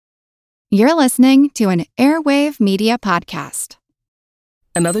You're listening to an Airwave Media Podcast.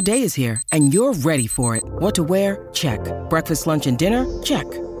 Another day is here, and you're ready for it. What to wear? Check. Breakfast, lunch, and dinner? Check.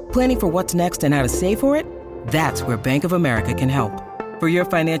 Planning for what's next and how to save for it? That's where Bank of America can help. For your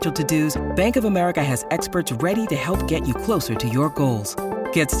financial to-dos, Bank of America has experts ready to help get you closer to your goals.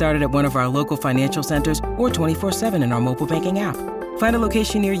 Get started at one of our local financial centers or 24/7 in our mobile banking app. Find a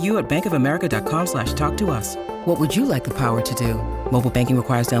location near you at bankofamerica.com/talktous. What would you like the power to do? Mobile banking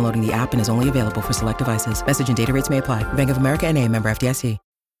requires downloading the app and is only available for select devices. Message and data rates may apply. Bank of America N.A., member FDIC.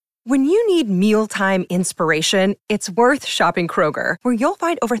 When you need mealtime inspiration, it's worth shopping Kroger, where you'll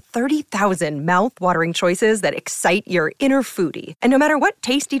find over 30,000 mouth-watering choices that excite your inner foodie. And no matter what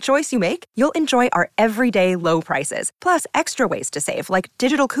tasty choice you make, you'll enjoy our everyday low prices, plus extra ways to save, like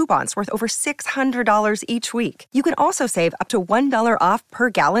digital coupons worth over $600 each week. You can also save up to $1 off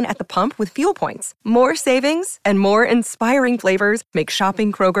per gallon at the pump with fuel points. More savings and more inspiring flavors make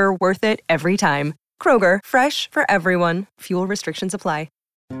shopping Kroger worth it every time. Kroger, fresh for everyone. Fuel restrictions apply.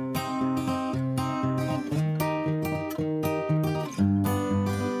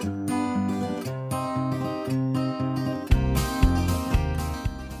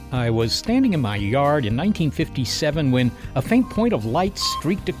 I was standing in my yard in 1957 when a faint point of light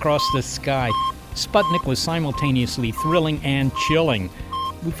streaked across the sky. Sputnik was simultaneously thrilling and chilling.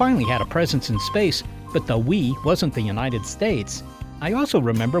 We finally had a presence in space, but the we wasn't the United States. I also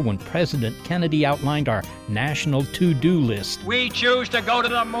remember when President Kennedy outlined our national to-do list. We choose to go to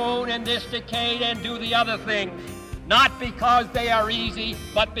the moon in this decade and do the other things, not because they are easy,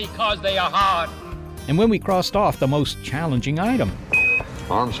 but because they are hard. And when we crossed off the most challenging item.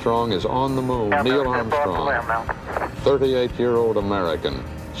 Armstrong is on the moon. Neil Armstrong, 38-year-old American,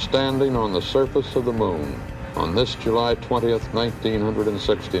 standing on the surface of the moon on this July 20th,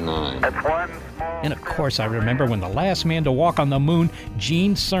 1969. And of course, I remember when the last man to walk on the moon,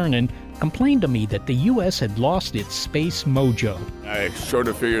 Gene Cernan, complained to me that the U.S. had lost its space mojo. I sort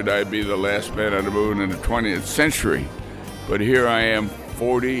of figured I'd be the last man on the moon in the 20th century. But here I am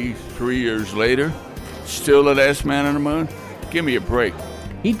 43 years later, still the last man on the moon? Give me a break.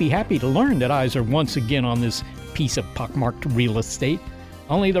 He'd be happy to learn that eyes are once again on this piece of pockmarked real estate.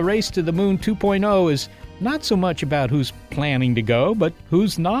 Only the race to the moon 2.0 is not so much about who's planning to go, but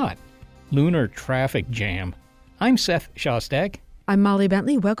who's not. Lunar traffic jam. I'm Seth Shostak. I'm Molly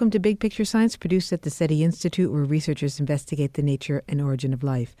Bentley. Welcome to Big Picture Science, produced at the SETI Institute, where researchers investigate the nature and origin of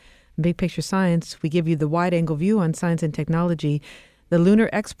life. In Big Picture Science, we give you the wide-angle view on science and technology. The Lunar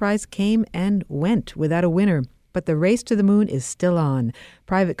X Prize came and went without a winner. But the race to the moon is still on.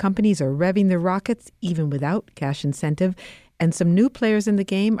 Private companies are revving their rockets, even without cash incentive, and some new players in the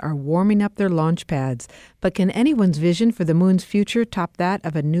game are warming up their launch pads. But can anyone's vision for the moon's future top that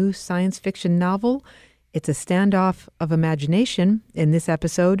of a new science fiction novel? It's a standoff of imagination in this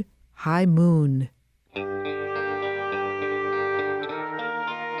episode, High Moon.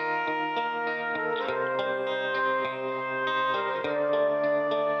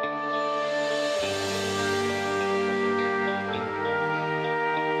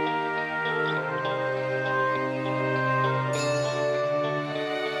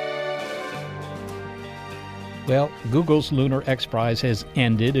 Well, Google's Lunar X Prize has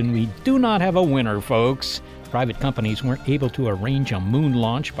ended, and we do not have a winner, folks. Private companies weren't able to arrange a moon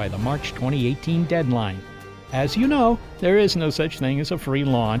launch by the March 2018 deadline. As you know, there is no such thing as a free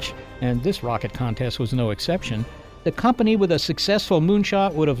launch, and this rocket contest was no exception. The company with a successful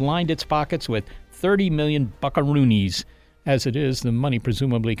moonshot would have lined its pockets with 30 million buckaroonies. As it is, the money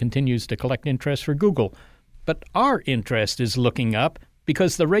presumably continues to collect interest for Google. But our interest is looking up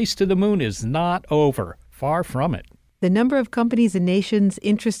because the race to the moon is not over. Far from it. The number of companies and nations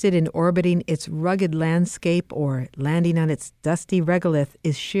interested in orbiting its rugged landscape or landing on its dusty regolith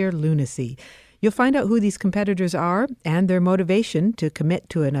is sheer lunacy. You'll find out who these competitors are and their motivation to commit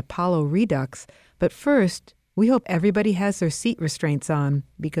to an Apollo redux. But first, we hope everybody has their seat restraints on,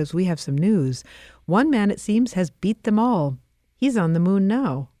 because we have some news. One man, it seems, has beat them all. He's on the moon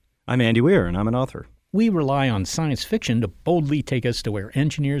now. I'm Andy Weir, and I'm an author. We rely on science fiction to boldly take us to where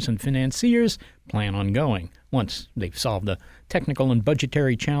engineers and financiers plan on going, once they've solved the technical and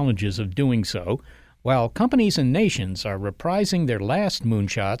budgetary challenges of doing so, while companies and nations are reprising their last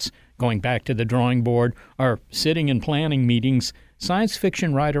moonshots, going back to the drawing board, or sitting in planning meetings. Science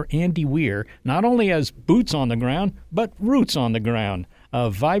fiction writer Andy Weir not only has boots on the ground, but roots on the ground, a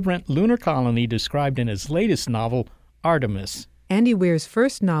vibrant lunar colony described in his latest novel, Artemis. Andy Weir's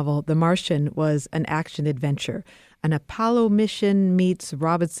first novel, The Martian, was an action-adventure. An Apollo mission meets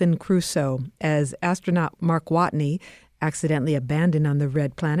Robinson Crusoe as astronaut Mark Watney accidentally abandoned on the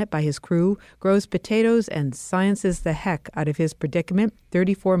red planet by his crew, grows potatoes and sciences the heck out of his predicament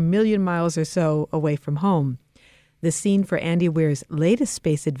 34 million miles or so away from home. The scene for Andy Weir's latest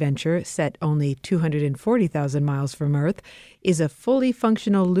space adventure, set only 240,000 miles from Earth, is a fully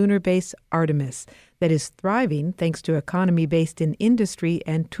functional lunar base, Artemis, that is thriving thanks to economy based in industry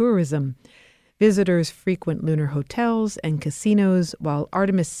and tourism. Visitors frequent lunar hotels and casinos, while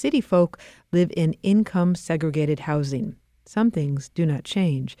Artemis city folk live in income-segregated housing. Some things do not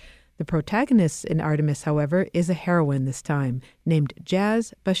change. The protagonist in Artemis, however, is a heroine this time, named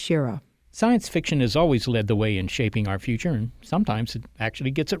Jazz Bashira. Science fiction has always led the way in shaping our future, and sometimes it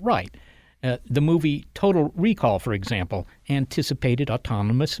actually gets it right. The movie Total Recall, for example, anticipated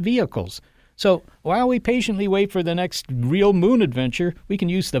autonomous vehicles. So while we patiently wait for the next real moon adventure, we can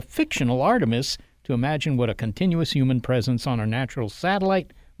use the fictional Artemis to imagine what a continuous human presence on our natural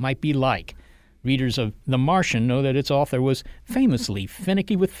satellite might be like. Readers of The Martian know that its author was famously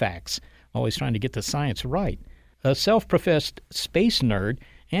finicky with facts, always trying to get the science right. A self-professed space nerd,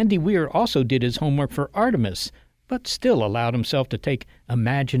 Andy Weir also did his homework for Artemis, but still allowed himself to take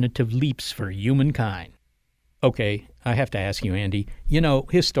imaginative leaps for humankind. Okay, I have to ask you, Andy. You know,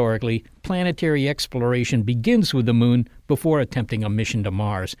 historically, planetary exploration begins with the moon before attempting a mission to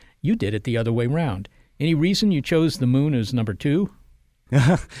Mars. You did it the other way round. Any reason you chose the moon as number 2?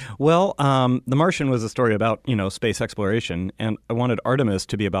 Well, The Martian was a story about, space exploration, and I wanted Artemis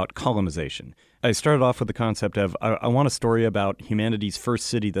to be about colonization. I started off with the concept of I want a story about humanity's first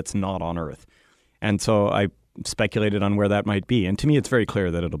city that's not on Earth. And so I speculated on where that might be. And to me, it's very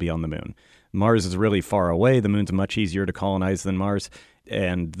clear that it'll be on the moon. Mars is really far away. The moon's much easier to colonize than Mars.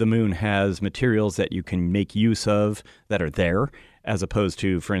 And the moon has materials that you can make use of that are there, as opposed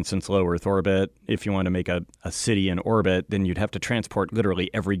to, for instance, low Earth orbit. If you want to make a city in orbit, then you'd have to transport literally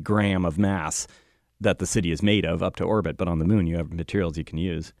every gram of mass that the city is made of up to orbit. But on the moon, you have materials you can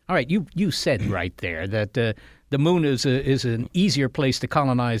use. All right, you said right there that the moon is an easier place to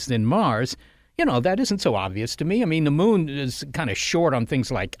colonize than Mars. You know, that isn't so obvious to me. I mean, the moon is kind of short on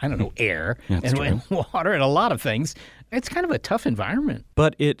things like, air and water and a lot of things. It's kind of a tough environment.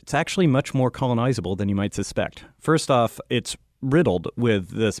 But it's actually much more colonizable than you might suspect. First off, it's riddled with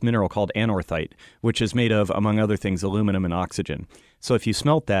this mineral called anorthite, which is made of, among other things, aluminum and oxygen. So if you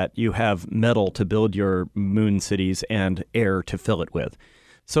smelt that, you have metal to build your moon cities and air to fill it with.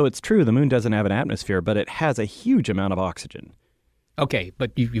 So it's true, the moon doesn't have an atmosphere, but it has a huge amount of oxygen. Okay,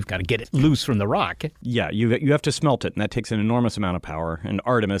 but you've got to get it loose from the rock. Yeah, you have to smelt it, and that takes an enormous amount of power. And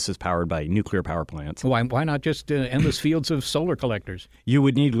Artemis is powered by nuclear power plants. Why not just endless fields of solar collectors? You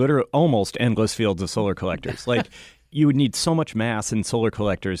would need literally almost endless fields of solar collectors. You would need so much mass in solar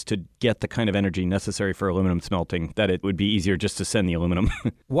collectors to get the kind of energy necessary for aluminum smelting that it would be easier just to send the aluminum.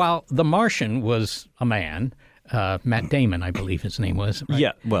 While The Martian was a man, Matt Damon, I believe his name was. Right?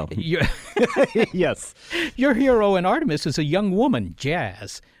 Yeah, well, yes. Your hero in Artemis is a young woman,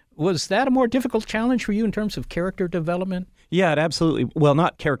 Jazz. Was that a more difficult challenge for you in terms of character development? Yeah, it absolutely. Well,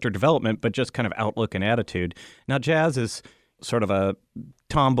 not character development, but just kind of outlook and attitude. Now, Jazz is sort of a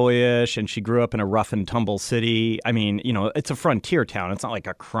tomboyish, and she grew up in a rough and tumble city. I mean, it's a frontier town. It's not like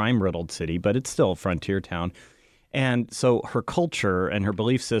a crime-riddled city, but it's still a frontier town. And so her culture and her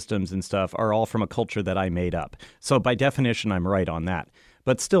belief systems and stuff are all from a culture that I made up. So by definition, I'm right on that.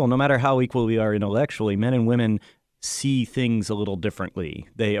 But still, no matter how equal we are intellectually, men and women see things a little differently.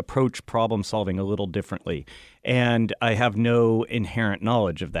 They approach problem solving a little differently. And I have no inherent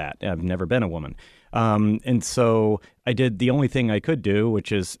knowledge of that. I've never been a woman. And so I did the only thing I could do,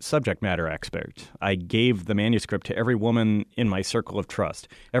 which is subject matter expert. I gave the manuscript to every woman in my circle of trust,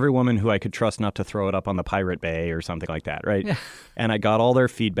 every woman who I could trust not to throw it up on the Pirate Bay or something like that, right? And I got all their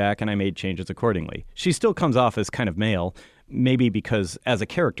feedback, and I made changes accordingly. She still comes off as kind of male, maybe because as a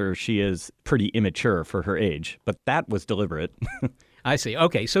character, she is pretty immature for her age, but that was deliberate. I see.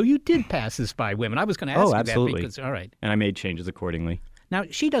 Okay, so you did pass this by women. I was going to ask you absolutely. that because, all right. And I made changes accordingly. Now,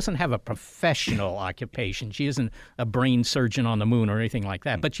 she doesn't have a professional occupation. She isn't a brain surgeon on the moon or anything like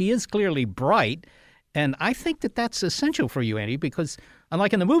that, but she is clearly bright. And I think that that's essential for you, Andy, because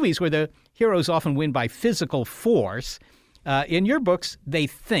unlike in the movies where the heroes often win by physical force, in your books, they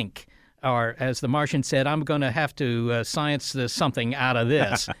think. Or, as The Martian said, I'm going to have to science something out of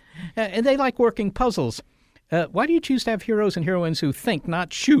this. And they like working puzzles. Why do you choose to have heroes and heroines who think,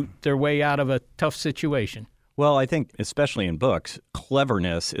 not shoot, their way out of a tough situation? Well, I think, especially in books,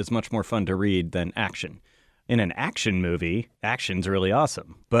 cleverness is much more fun to read than action. In an action movie, action's really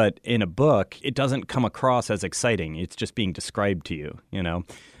awesome. But in a book, it doesn't come across as exciting. It's just being described to you,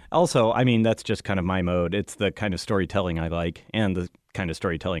 Also, I mean, that's just kind of my mode. It's the kind of storytelling I like and the kind of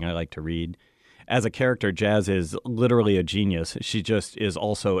storytelling I like to read. as a character, Jazz is literally a genius. She just is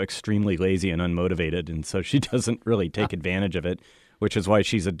also extremely lazy and unmotivated, and so she doesn't really take advantage of it, which is why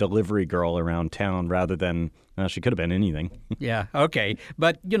she's a delivery girl around town rather than, she could have been anything. Yeah, okay.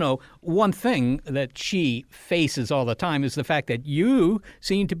 But, one thing that she faces all the time is the fact that you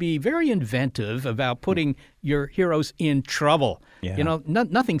seem to be very inventive about putting your heroes in trouble. Yeah.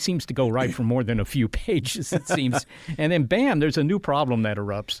 Nothing seems to go right for more than a few pages, it seems. And then, bam, there's a new problem that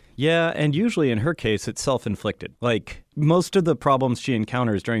erupts. Yeah, and usually in her case, it's self-inflicted. Like, most of the problems she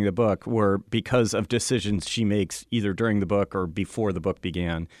encounters during the book were because of decisions she makes either during the book or before the book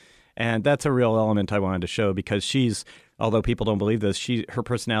began. And that's a real element I wanted to show because she's, although people don't believe this, her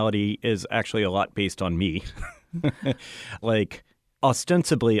personality is actually a lot based on me. Like,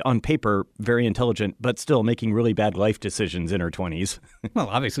 ostensibly, on paper, very intelligent, but still making really bad life decisions in her 20s. Well,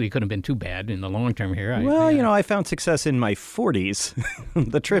 obviously, it couldn't have been too bad in the long term here. I found success in my 40s.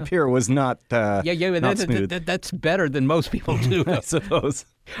 The trip here was not smooth. That's better than most people do. I suppose.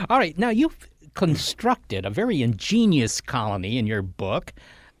 All right. Now, you've constructed a very ingenious colony in your book.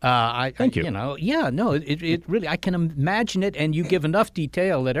 Thank you. It really, I can imagine it, and you give enough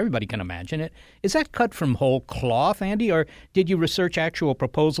detail that everybody can imagine it. Is that cut from whole cloth, Andy, or did you research actual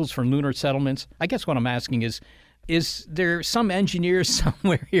proposals for lunar settlements? I guess what I'm asking is there some engineer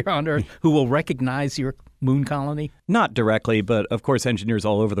somewhere here on Earth who will recognize your moon colony? Not directly, but of course engineers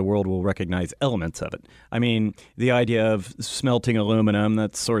all over the world will recognize elements of it. I mean, the idea of smelting aluminum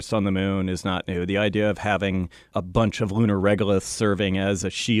that's sourced on the moon is not new. The idea of having a bunch of lunar regoliths serving as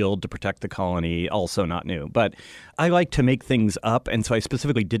a shield to protect the colony, also not new. But I like to make things up, and so I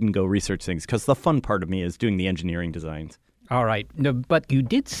specifically didn't go research things because the fun part of me is doing the engineering designs. All right. No, but you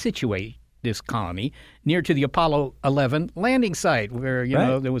did situate this colony near to the Apollo 11 landing site where,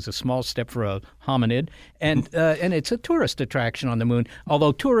 there was a small step for a hominid. And it's a tourist attraction on the moon,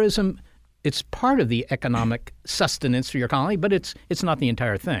 although tourism, it's part of the economic sustenance for your colony, but it's not the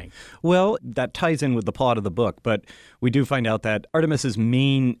entire thing. Well, that ties in with the plot of the book, but we do find out that Artemis's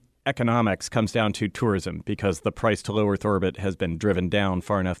main economics comes down to tourism because the price to low Earth orbit has been driven down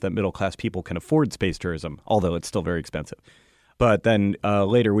far enough that middle-class people can afford space tourism, although it's still very expensive. But then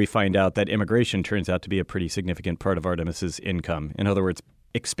later we find out that immigration turns out to be a pretty significant part of Artemis's income. In other words,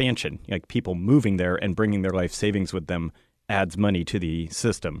 expansion, like people moving there and bringing their life savings with them adds money to the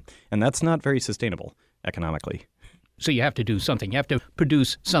system. And that's not very sustainable economically. So you have to do something. You have to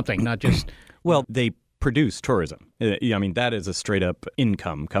produce something, not just... Well, they produce tourism. I mean, that is a straight-up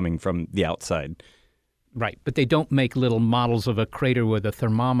income coming from the outside. Right, but they don't make little models of a crater with a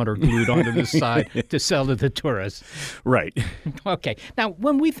thermometer glued onto the side to sell to the tourists. Right. Okay. Now,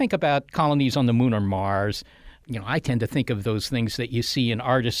 when we think about colonies on the moon or Mars, I tend to think of those things that you see in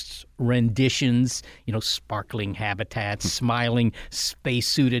artists' renditions, sparkling habitats, smiling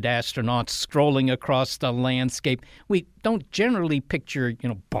spacesuited astronauts strolling across the landscape. We don't generally picture,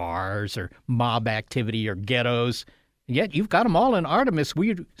 bars or mob activity or ghettos. Yet you've got them all in Artemis. Were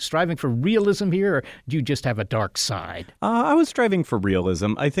you striving for realism here, or do you just have a dark side? I was striving for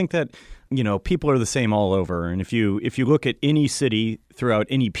realism. I think that, people are the same all over. And if you look at any city throughout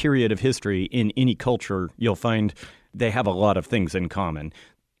any period of history in any culture, you'll find they have a lot of things in common.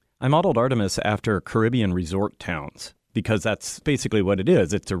 I modeled Artemis after Caribbean resort towns because that's basically what it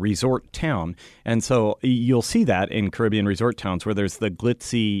is. It's a resort town. And so you'll see that in Caribbean resort towns where there's the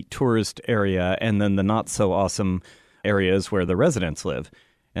glitzy tourist area and then the not so awesome areas where the residents live.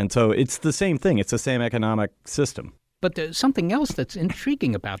 And so it's the same thing. It's the same economic system. But there's something else that's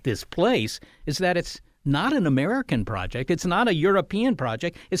intriguing about this place is that it's not an American project. It's not a European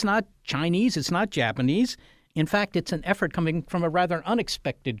project. It's not Chinese. It's not Japanese. In fact, it's an effort coming from a rather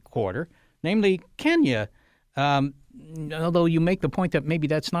unexpected quarter, namely Kenya. Although you make the point that maybe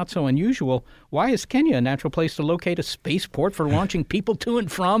that's not so unusual, why is Kenya a natural place to locate a spaceport for launching people to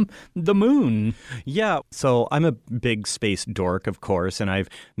and from the moon? Yeah, so I'm a big space dork, of course, and I've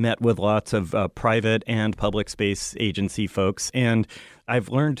met with lots of private and public space agency folks, and I've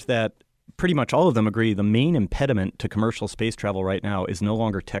learned that pretty much all of them agree the main impediment to commercial space travel right now is no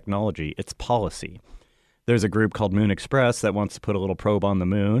longer technology, it's policy. There's a group called Moon Express that wants to put a little probe on the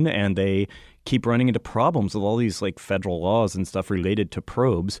moon, and they keep running into problems with all these federal laws and stuff related to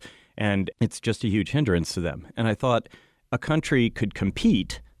probes, and it's just a huge hindrance to them. And I thought a country could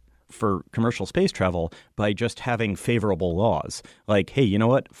compete for commercial space travel by just having favorable laws. Like, hey, you know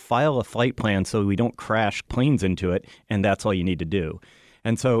what? File a flight plan so we don't crash planes into it, and that's all you need to do.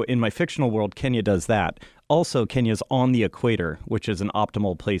 And so in my fictional world, Kenya does that. Also, Kenya's on the equator, which is an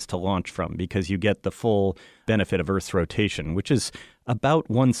optimal place to launch from because you get the full benefit of Earth's rotation, which is about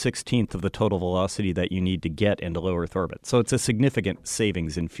 1/16 of the total velocity that you need to get into low Earth orbit. So it's a significant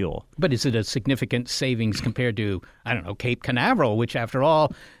savings in fuel. But is it a significant savings compared to, I don't know, Cape Canaveral, which, after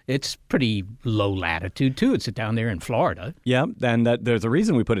all, it's pretty low latitude, too. It's down there in Florida. Yeah, and there's a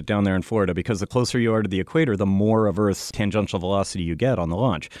reason we put it down there in Florida, because the closer you are to the equator, the more of Earth's tangential velocity you get on the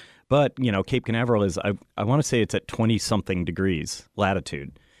launch. But, Cape Canaveral is, I want to say it's at 20-something degrees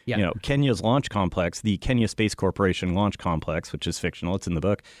latitude. Yeah. Kenya's launch complex, the Kenya Space Corporation launch complex, which is fictional, it's in the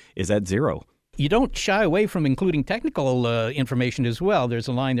book, is at 0. You don't shy away from including technical information as well. There's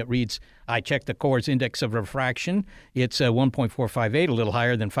a line that reads, I checked the core's index of refraction. It's 1.458, a little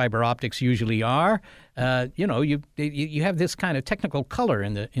higher than fiber optics usually are. You have this kind of technical color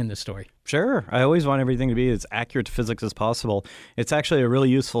in the story. Sure. I always want everything to be as accurate to physics as possible. It's actually a really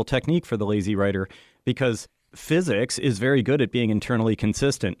useful technique for the lazy writer because physics is very good at being internally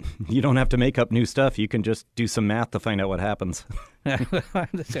consistent. You don't have to make up new stuff. You can just do some math to find out what happens.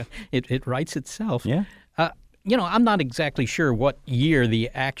 It writes itself. Yeah. I'm not exactly sure what year the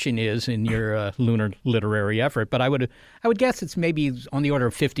action is in your lunar literary effort, but I would guess it's maybe on the order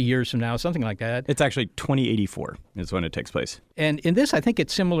of 50 years from now, something like that. It's actually 2084 is when it takes place. And in this, I think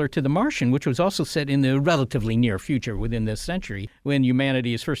it's similar to The Martian, which was also set in the relatively near future within this century, when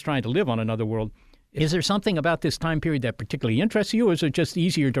humanity is first trying to live on another world. Is there something about this time period that particularly interests you, or is it just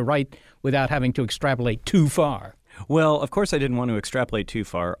easier to write without having to extrapolate too far? Well, of course I didn't want to extrapolate too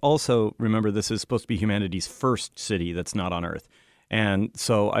far. Also, remember, this is supposed to be humanity's first city that's not on Earth. And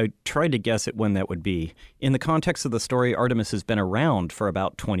so I tried to guess at when that would be. In the context of the story, Artemis has been around for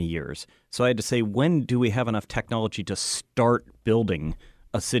about 20 years. So I had to say, when do we have enough technology to start building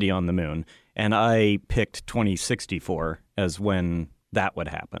a city on the moon? And I picked 2064 as when that would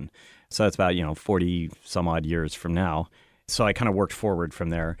happen. So that's about, 40 some odd years from now. So I kind of worked forward from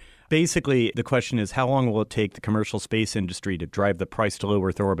there. Basically, the question is, how long will it take the commercial space industry to drive the price to low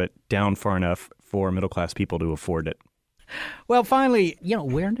Earth orbit down far enough for middle-class people to afford it? Well, finally,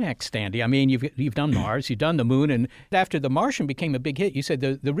 where next, Andy? I mean, you've done Mars, you've done the moon, and after The Martian became a big hit, you said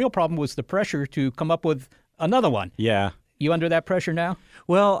the real problem was the pressure to come up with another one. Yeah. You under that pressure now?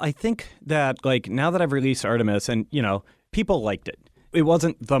 Well, I think that, now that I've released Artemis and, people liked it. It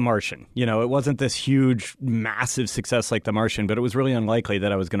wasn't The Martian. It wasn't this huge, massive success like The Martian, but it was really unlikely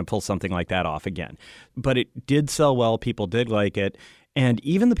that I was going to pull something like that off again. But it did sell well. People did like it. And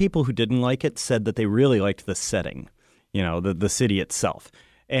even the people who didn't like it said that they really liked the setting, the city itself.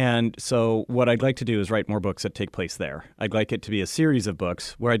 And so what I'd like to do is write more books that take place there. I'd like it to be a series of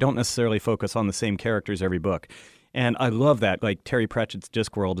books where I don't necessarily focus on the same characters every book. And I love that. Like Terry Pratchett's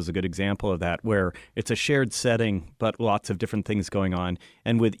Discworld is a good example of that, where it's a shared setting, but lots of different things going on.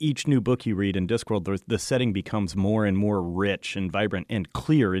 And with each new book you read in Discworld, the setting becomes more and more rich and vibrant and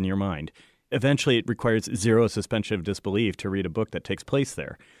clear in your mind. Eventually, it requires zero suspension of disbelief to read a book that takes place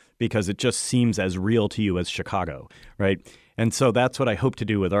there, because it just seems as real to you as Chicago, right? And so that's what I hope to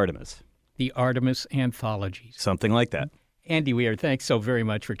do with Artemis. The Artemis Anthologies. Something like that. Andy Weir, thanks so very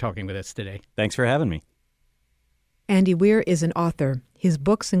much for talking with us today. Thanks for having me. Andy Weir is an author. His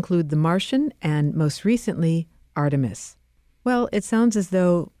books include The Martian and, most recently, Artemis. Well, it sounds as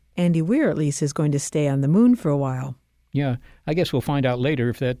though Andy Weir, at least, is going to stay on the moon for a while. Yeah, I guess we'll find out later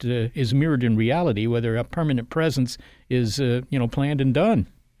if that is mirrored in reality, whether a permanent presence is, planned and done.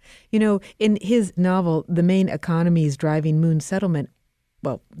 In his novel, the main economies driving moon settlement,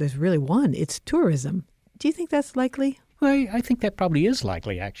 well, there's really one. It's tourism. Do you think that's likely? Well, I think that probably is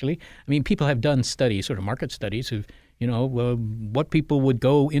likely, actually. I mean, people have done studies, sort of market studies of, what people would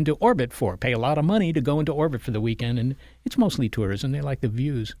go into orbit for, pay a lot of money to go into orbit for the weekend, and it's mostly tourism. They like the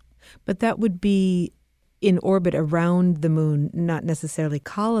views. But that would be in orbit around the moon, not necessarily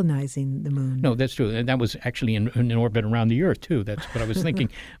colonizing the moon. No, that's true. And that was actually in orbit around the Earth, too. That's what I was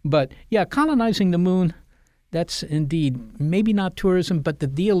thinking. But, yeah, colonizing the moon, that's indeed maybe not tourism, but the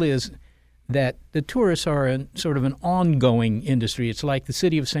deal is that the tourists are sort of an ongoing industry. It's like the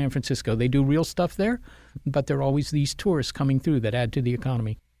city of San Francisco. They do real stuff there, but there are always these tourists coming through that add to the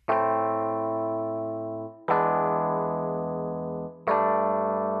economy.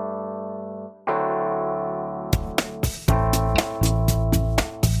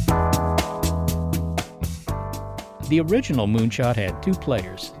 The original moonshot had two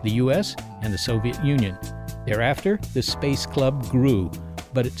players, the U.S. and the Soviet Union. Thereafter, the Space Club grew,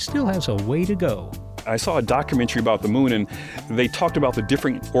 but it still has a way to go. I saw a documentary about the moon, and they talked about the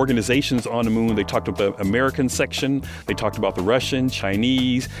different organizations on the moon. They talked about the American section, they talked about the Russian,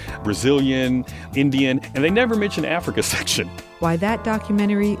 Chinese, Brazilian, Indian, and they never mentioned Africa section. Why that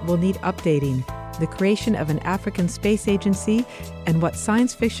documentary will need updating. the creation of an African space agency, and what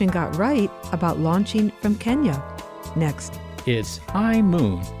science fiction got right about launching from Kenya. Next. It's High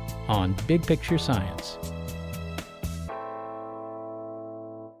Moon on Big Picture Science.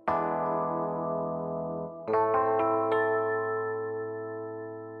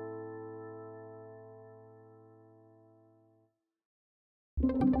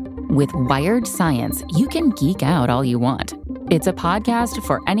 With Wired Science, you can geek out all you want. It's a podcast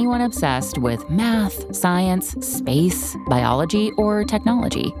for anyone obsessed with math, science, space, biology, or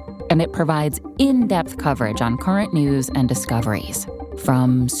technology. And it provides in-depth coverage on current news and discoveries.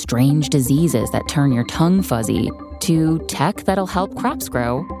 From strange diseases that turn your tongue fuzzy to tech that'll help crops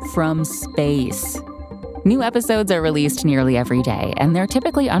grow from space. New episodes are released nearly every day, and they're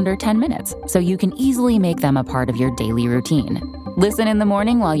typically under 10 minutes, so you can easily make them a part of your daily routine. Listen in the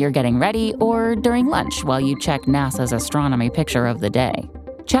morning while you're getting ready or during lunch while you check NASA's astronomy picture of the day.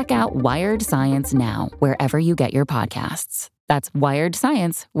 Check out Wired Science now, wherever you get your podcasts. That's Wired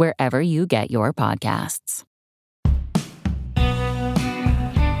Science, wherever you get your podcasts.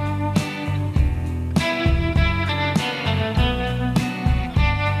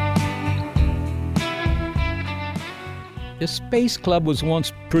 The Space Club was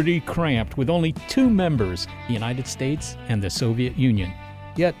once pretty cramped with only 2 members, the United States and the Soviet Union.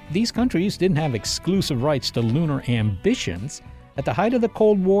 Yet these countries didn't have exclusive rights to lunar ambitions. At the height of the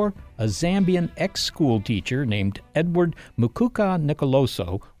Cold War, a Zambian ex-school teacher named Edward Mukuka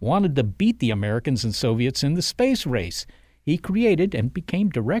Nicoloso wanted to beat the Americans and Soviets in the space race. He created and became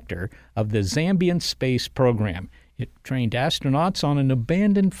director of the Zambian space program. It trained astronauts on an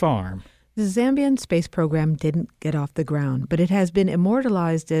abandoned farm. The Zambian space program didn't get off the ground, but it has been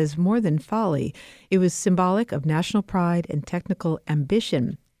immortalized as more than folly. It was symbolic of national pride and technical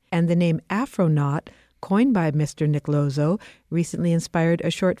ambition. And the name Afronaut, coined by Mr. Nicoloso, recently inspired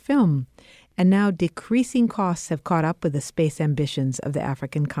a short film. And now decreasing costs have caught up with the space ambitions of the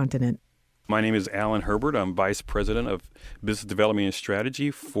African continent. My name is Alan Herbert. I'm Vice President of Business Development and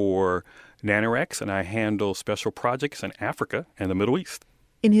Strategy for NanoRacks, and I handle special projects in Africa and the Middle East.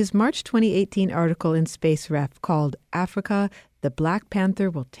 In his March 2018 article in Space Ref called Africa, the Black Panther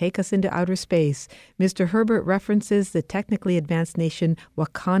Will Take Us into Outer Space, Mr. Herbert references the technically advanced nation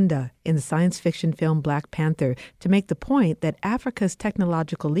Wakanda in the science fiction film Black Panther to make the point that Africa's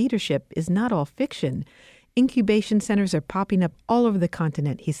technological leadership is not all fiction. Incubation centers are popping up all over the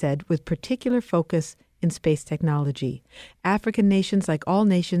continent, he said, with particular focus in space technology. African nations, like all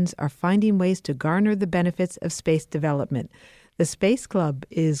nations, are finding ways to garner the benefits of space development. The Space Club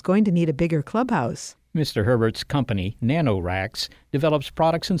is going to need a bigger clubhouse. Mr. Herbert's company, NanoRacks, develops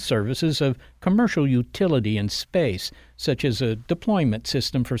products and services of commercial utility in space, such as a deployment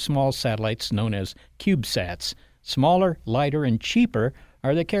system for small satellites known as CubeSats. Smaller, lighter, and cheaper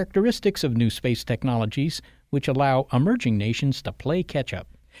are the characteristics of new space technologies, which allow emerging nations to play catch-up.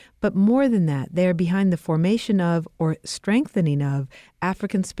 But more than that, they are behind the formation of, or strengthening of,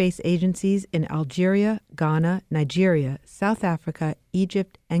 African space agencies in Algeria, Ghana, Nigeria, South Africa,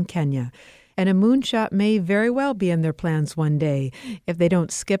 Egypt, and Kenya. And a moonshot may very well be in their plans one day, if they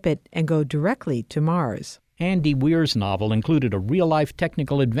don't skip it and go directly to Mars. Andy Weir's novel included a real-life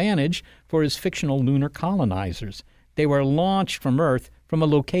technical advantage for his fictional lunar colonizers. They were launched from Earth from a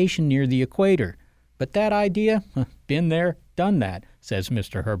location near the equator. But that idea, been there, done that, says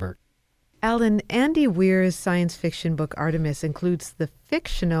Mr. Herbert. Alan, Andy Weir's science fiction book Artemis includes the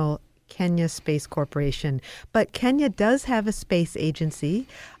fictional Kenya Space Corporation. But Kenya does have a space agency.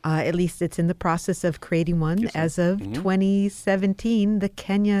 At least it's in the process of creating one. Yes, as of 2017, the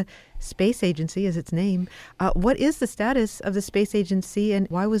Kenya Space Agency is its name. What is the status of the space agency, and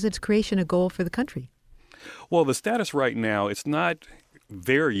why was its creation a goal for the country? Well, the status right now, it's not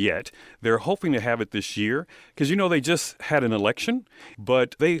there yet. They're hoping to have it this year because, they just had an election,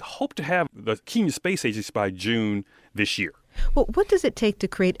 but they hope to have the Kenya Space Agency by June this year. Well, what does it take to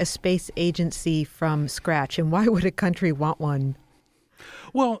create a space agency from scratch, and why would a country want one?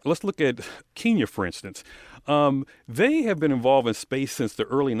 Well, let's look at Kenya, for instance. They have been involved in space since the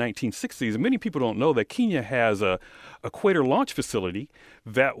early 1960s. And many people don't know that Kenya has a Equator Launch Facility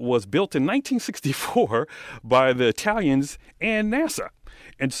that was built in 1964 by the Italians and NASA.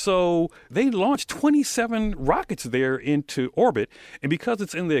 And so they launched 27 rockets there into orbit. And because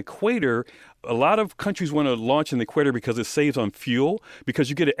it's in the equator, a lot of countries want to launch in the equator because it saves on fuel, because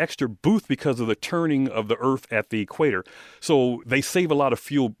you get an extra boost because of the turning of the Earth at the equator. So they save a lot of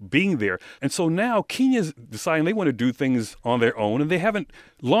fuel being there. And so now Kenya's deciding they want to do things on their own, and they haven't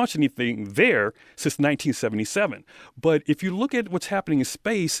launched anything there since 1977. But if you look at what's happening in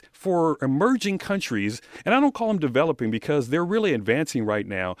space for emerging countries, and I don't call them developing because they're really advancing right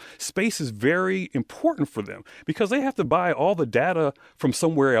now, space is very important for them because they have to buy all the data from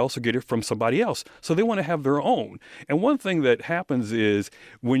somewhere else or get it from somebody else. So they want to have their own. And one thing that happens is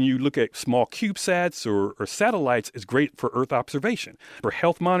when you look at small CubeSats or satellites, it's great for Earth observation, for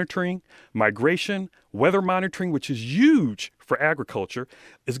health monitoring, migration, weather monitoring, which is huge for agriculture,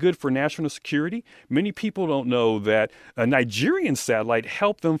 is good for national security. Many people don't know that a Nigerian satellite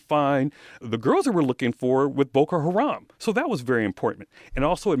helped them find the girls that we're looking for with Boko Haram. So that was very important. And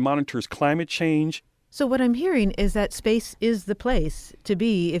also it monitors climate change. So what I'm hearing is that space is the place to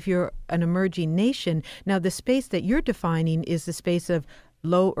be if you're an emerging nation. Now, the space that you're defining is the space of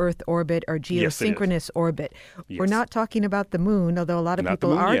low Earth orbit or geosynchronous orbit. Yes. We're not talking about the moon, although a lot of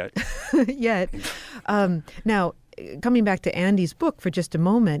people aren't yet. Now, coming back to Andy's book for just a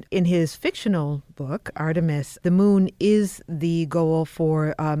moment, in his fictional book, Artemis, the moon is the goal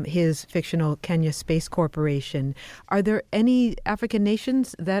for his fictional Kenya Space Corporation. Are there any African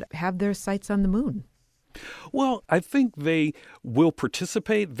nations that have their sights on the moon? Well, I think they will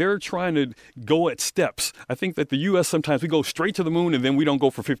participate. They're trying to go at steps. I think that the U.S. sometimes we go straight to the moon and then we don't go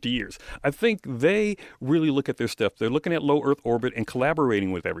for 50 years. I think they really look at their steps. They're looking at low Earth orbit and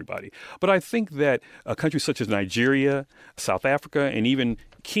collaborating with everybody. But I think that countries such as Nigeria, South Africa, and even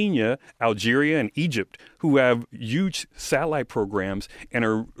Kenya, Algeria, and Egypt, who have huge satellite programs and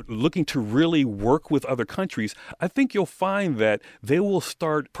are looking to really work with other countries, I think you'll find that they will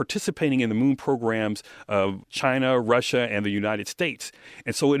start participating in the moon programs of China, Russia, and the United States.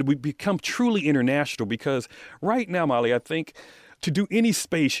 And so it would become truly international because right now, Molly, I think to do any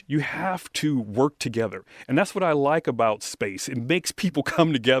space, you have to work together. And that's what I like about space. It makes people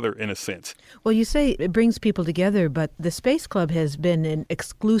come together in a sense. Well, you say it brings people together, but the Space Club has been an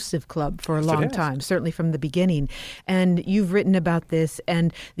exclusive club for a long time, certainly from the beginning. And you've written about this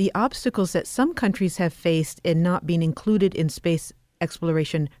and the obstacles that some countries have faced in not being included in space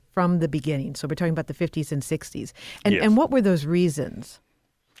exploration from the beginning. So we're talking about the 50s and 60s. And what were those reasons?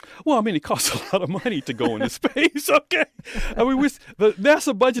 Well, I mean, it costs a lot of money to go into space, okay? I mean, the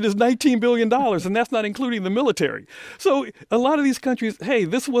NASA budget is $19 billion, and that's not including the military. So a lot of these countries, hey,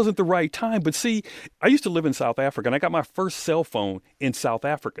 this wasn't the right time. But see, I used to live in South Africa, and I got my first cell phone in South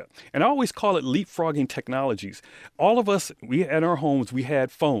Africa. And I always call it leapfrogging technologies. All of us, at our homes, we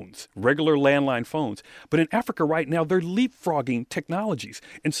had phones, regular landline phones. But in Africa right now, they're leapfrogging technologies.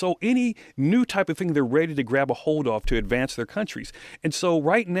 And so any new type of thing they're ready to grab a hold of to advance their countries. And so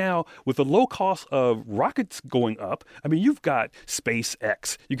right now, with the low cost of rockets going up, I mean, you've got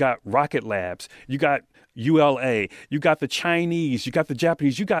SpaceX, you got Rocket Labs, you got ULA, you got the Chinese, you got the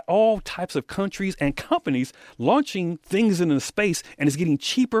Japanese, you got all types of countries and companies launching things into space, and it's getting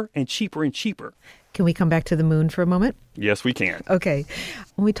cheaper and cheaper and cheaper. Can we come back to the moon for a moment? Yes, we can. Okay.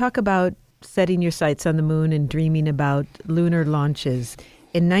 When we talk about setting your sights on the moon and dreaming about lunar launches,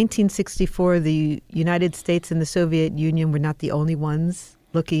 in 1964, the United States and the Soviet Union were not the only ones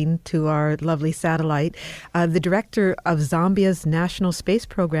looking to our lovely satellite. The director of Zambia's National Space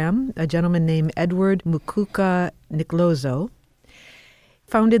Program, a gentleman named Edward Mukuka Nicolozo,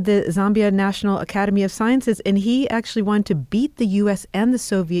 founded the Zambia National Academy of Sciences, and he actually wanted to beat the U.S. and the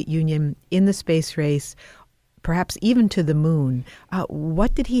Soviet Union in the space race, perhaps even to the moon.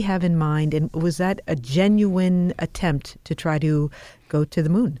 What did he have in mind, and was that a genuine attempt to try to go to the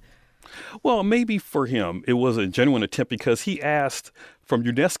moon? Well, maybe for him, it was a genuine attempt because he asked from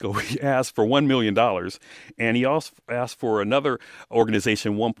UNESCO, he asked for $1 million, and he also asked for another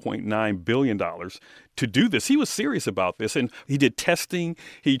organization $1.9 billion to do this. He was serious about this, and he did testing.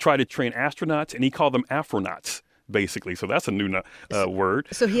 He tried to train astronauts, and he called them Afronauts, basically. So that's a new word.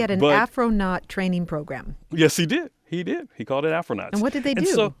 So he had an Afronaut training program. Yes, he did. He did. He called it Afronauts. And what did they do?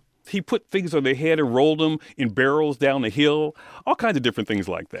 So he put things on their head and rolled them in barrels down the hill, all kinds of different things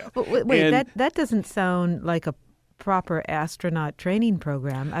like that. Wait, that doesn't sound like a proper astronaut training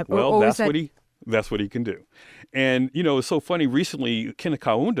program. That's what he can do. And, you know, it's so funny. Recently, Kenneth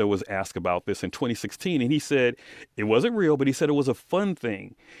Kaunda was asked about this in 2016, and he said it wasn't real, but he said it was a fun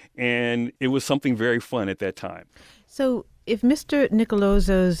thing. And it was something very fun at that time. So if Mr.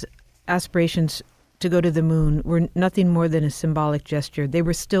 Nicolozo's aspirations to go to the moon were nothing more than a symbolic gesture. They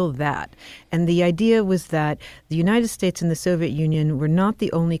were still that. And the idea was that the United States and the Soviet Union were not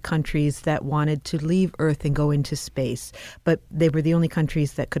the only countries that wanted to leave Earth and go into space, but they were the only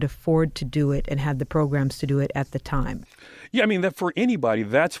countries that could afford to do it and had the programs to do it at the time. Yeah, I mean, that for anybody,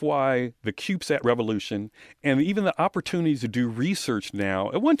 that's why the CubeSat revolution and even the opportunities to do research now.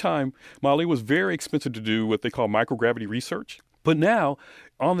 At one time, Molly, it was very expensive to do what they call microgravity research. But now,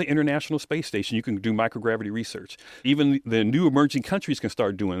 on the International Space Station, you can do microgravity research. Even the new emerging countries can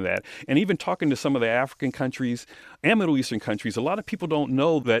start doing that. And even talking to some of the African countries and Middle Eastern countries, a lot of people don't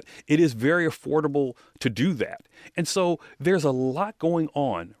know that it is very affordable to do that. And so there's a lot going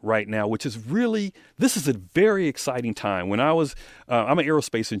on right now, which is really, this is a very exciting time. When I was, I'm an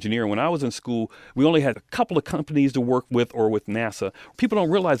aerospace engineer. When I was in school, we only had a couple of companies to work with or with NASA. People don't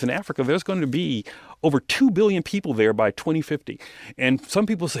realize in Africa, there's going to be over 2 billion people there by 2050. And some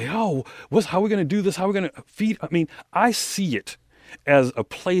people say, oh, how are we going to do this? How are we going to feed? I mean, I see it as a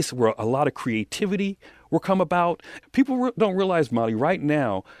place where a lot of creativity will come about. People don't realize, Molly, right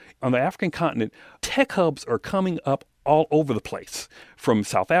now on the African continent, tech hubs are coming up all over the place. From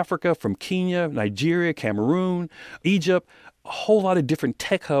South Africa, from Kenya, Nigeria, Cameroon, Egypt, a whole lot of different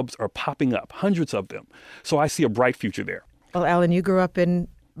tech hubs are popping up, hundreds of them. So I see a bright future there. Well, Alan, you grew up in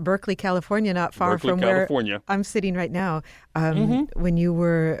Berkeley, California, not far from California. Where I'm sitting right now. When you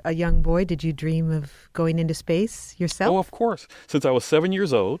were a young boy, did you dream of going into space yourself? Oh, of course. Since I was 7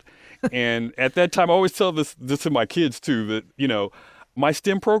 years old. And at that time, I always tell this to my kids, too, that, you know, my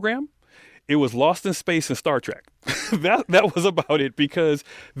STEM program, it was Lost in Space and Star Trek. That was about it, because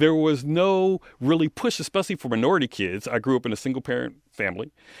there was no really push, especially for minority kids. I grew up in a single parent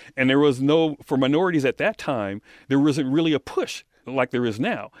family, and there was no, for minorities at that time, there wasn't really a push like there is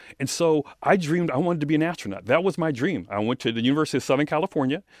now. And so I dreamed I wanted to be an astronaut. That was my dream. I went to the University of Southern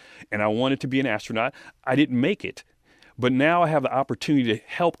California, and I wanted to be an astronaut. I didn't make it, but now I have the opportunity to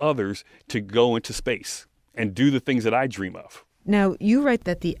help others to go into space and do the things that I dream of. Now, you write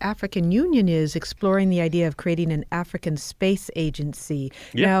that the African Union is exploring the idea of creating an African space agency.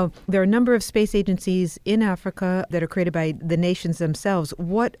 Yeah. Now, there are a number of space agencies in Africa that are created by the nations themselves.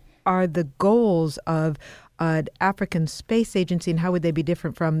 What are the goals of an African space agency, and how would they be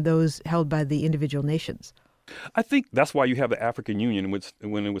different from those held by the individual nations? I think that's why you have the African Union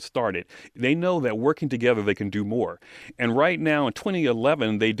when it was started. They know that working together, they can do more. And right now, in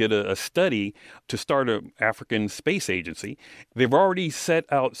 2011, they did a study to start an African space agency. They've already set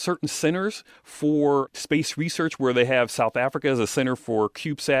out certain centers for space research, where they have South Africa as a center for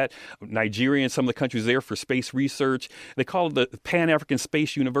CubeSat, Nigeria and some of the countries there for space research. They call it the Pan-African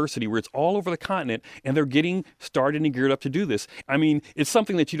Space University, where it's all over the continent, and they're getting started and geared up to do this. I mean, it's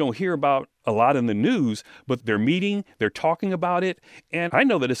something that you don't hear about a lot in the news, but they're meeting, they're talking about it, and I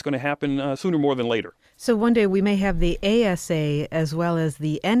know that it's going to happen sooner more than later. So one day we may have the ASA as well as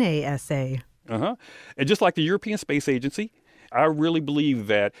the NASA. And just like the European Space Agency, I really believe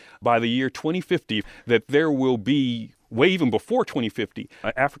that by the year 2050, that there will be, way even before 2050,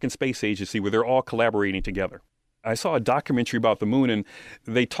 an African Space Agency where they're all collaborating together. I saw a documentary about the moon, and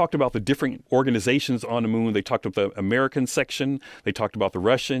they talked about the different organizations on the moon. They talked about the American section. They talked about the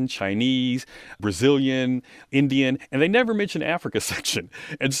Russian, Chinese, Brazilian, Indian, and they never mentioned Africa section.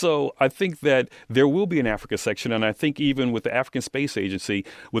 And so I think that there will be an Africa section. And I think even with the African Space Agency,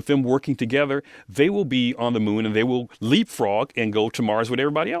 with them working together, they will be on the moon, and they will leapfrog and go to Mars with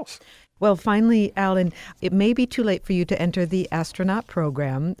everybody else. Well, finally, Alan, it may be too late for you to enter the astronaut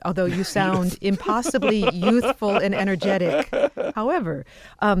program, although you sound impossibly youthful and energetic. However,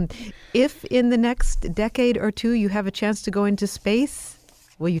 if in the next decade or two you have a chance to go into space,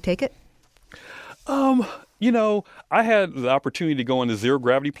 will you take it? You know, I had the opportunity to go on the zero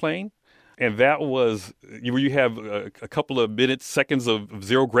gravity plane. And that was where you have a couple of minutes, seconds of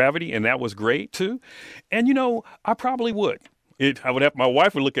zero gravity, and that was great too. And, you know, I probably would. I would have, my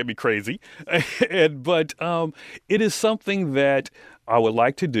wife would look at me crazy, but it is something that I would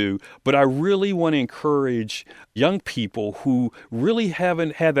like to do. But I really want to encourage young people who really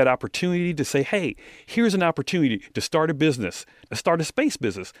haven't had that opportunity to say, hey, here's an opportunity to start a business, to start a space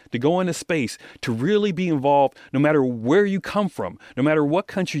business, to go into space, to really be involved no matter where you come from, no matter what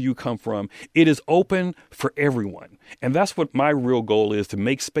country you come from. It is open for everyone. And that's what my real goal is, to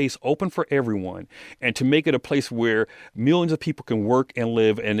make space open for everyone and to make it a place where millions of people can work and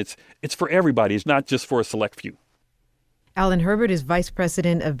live. And it's for everybody. It's not just for a select few. Alan Herbert is Vice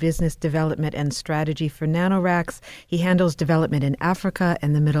President of Business Development and Strategy for NanoRacks. He handles development in Africa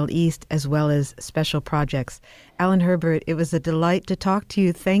and the Middle East, as well as special projects. Alan Herbert, it was a delight to talk to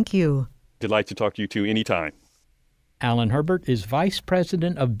you. Thank you. Delight to talk to you too, anytime. Alan Herbert is Vice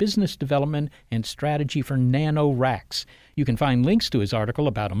President of Business Development and Strategy for NanoRacks. You can find links to his article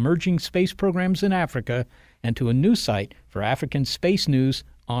about emerging space programs in Africa and to a news site for African space news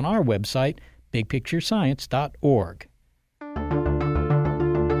on our website, bigpicturescience.org.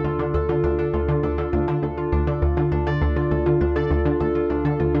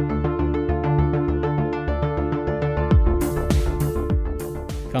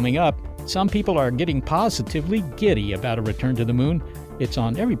 Coming up, some people are getting positively giddy about a return to the moon. It's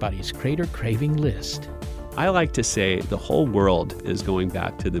on everybody's crater craving list. I like to say the whole world is going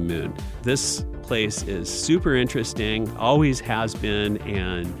back to the moon. This place is super interesting, always has been,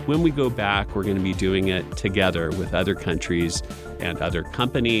 and when we go back, we're going to be doing it together with other countries and other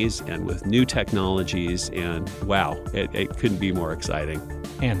companies and with new technologies, and wow, it couldn't be more exciting.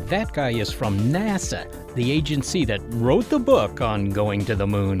 And that guy is from NASA, the agency that wrote the book on going to the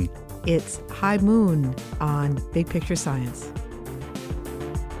moon. It's High Moon on Big Picture Science.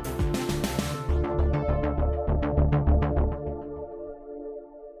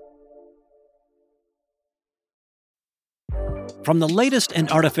 From the latest in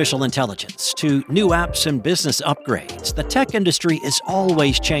artificial intelligence to new apps and business upgrades, the tech industry is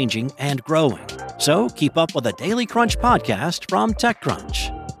always changing and growing. So keep up with the Daily Crunch podcast from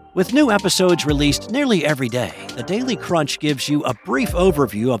TechCrunch. With new episodes released nearly every day, the Daily Crunch gives you a brief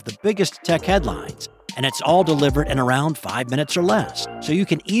overview of the biggest tech headlines, and it's all delivered in around 5 minutes or less, so you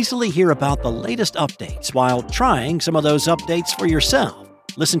can easily hear about the latest updates while trying some of those updates for yourself.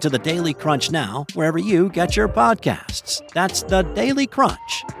 Listen to the Daily Crunch now, wherever you get your podcasts. That's the Daily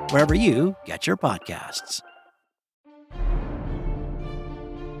Crunch, wherever you get your podcasts.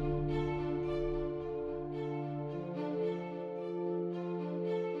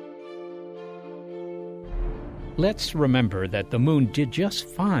 Let's remember that the moon did just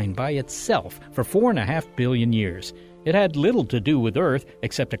fine by itself for 4.5 billion years. It had little to do with Earth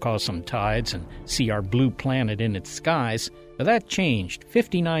except to cause some tides and see our blue planet in its skies. But that changed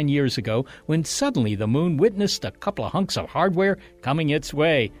 59 years ago when suddenly the moon witnessed a couple of hunks of hardware coming its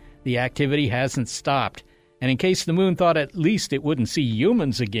way. The activity hasn't stopped. And in case the moon thought at least it wouldn't see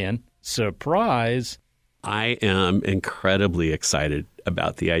humans again, surprise! I am incredibly excited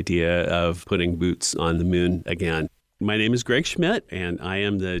about the idea of putting boots on the moon again. My name is Greg Schmidt, and I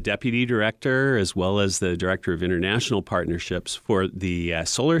am the Deputy Director as well as the Director of International Partnerships for the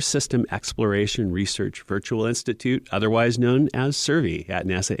Solar System Exploration Research Virtual Institute, otherwise known as SSERVI at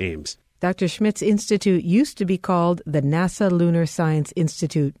NASA Ames. Dr. Schmidt's institute used to be called the NASA Lunar Science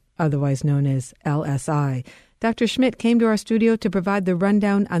Institute, otherwise known as LSI. Dr. Schmidt came to our studio to provide the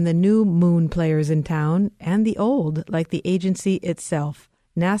rundown on the new moon players in town and the old, like the agency itself.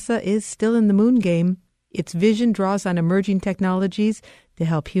 NASA is still in the moon game. Its vision draws on emerging technologies to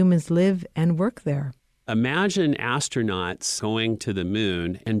help humans live and work there. Imagine astronauts going to the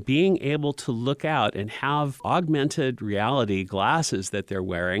moon and being able to look out and have augmented reality glasses that they're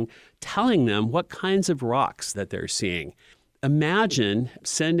wearing telling them what kinds of rocks that they're seeing. Imagine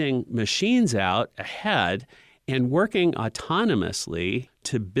sending machines out ahead and working autonomously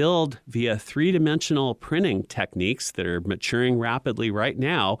to build via three-dimensional printing techniques that are maturing rapidly right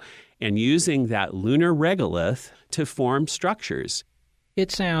now and using that lunar regolith to form structures.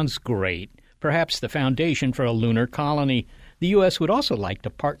 It sounds great. Perhaps the foundation for a lunar colony. The U.S. would also like to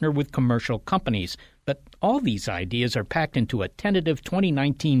partner with commercial companies, but all these ideas are packed into a tentative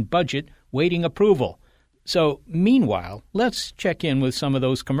 2019 budget waiting approval. So, meanwhile, let's check in with some of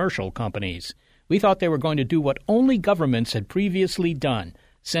those commercial companies. We thought they were going to do what only governments had previously done,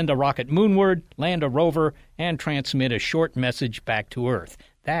 send a rocket moonward, land a rover, and transmit a short message back to Earth.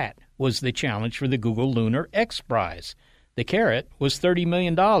 That was the challenge for the Google Lunar X Prize. The carrot was $30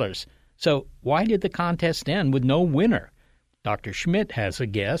 million. So why did the contest end with no winner? Dr. Schmidt has a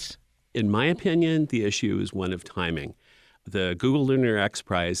guess. In my opinion, the issue is one of timing. The Google Lunar X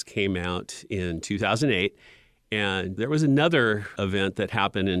Prize came out in 2008, and there was another event that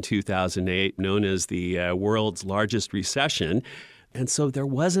happened in 2008 known as the world's largest recession. And so there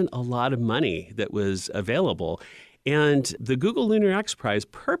wasn't a lot of money that was available. And the Google Lunar X Prize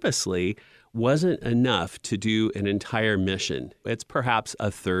purposely wasn't enough to do an entire mission. It's perhaps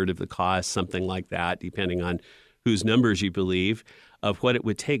a third of the cost, something like that, depending on whose numbers you believe, of what it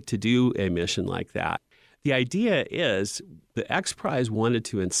would take to do a mission like that. The idea is the X Prize wanted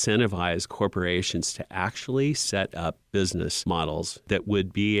to incentivize corporations to actually set up business models that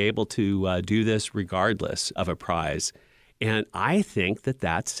would be able to do this regardless of a prize. And I think that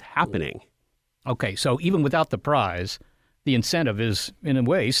that's happening. Okay, so even without the prize, the incentive is, in a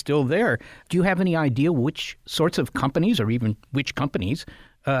way, still there. Do you have any idea which sorts of companies or even which companies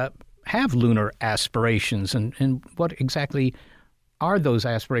have lunar aspirations, and what exactly are those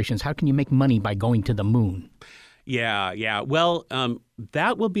aspirations? How can you make money by going to the moon? Yeah. Well,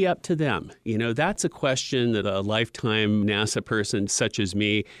 that will be up to them. That's a question that a lifetime NASA person such as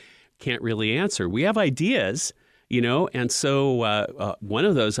me can't really answer. We have ideas, and so one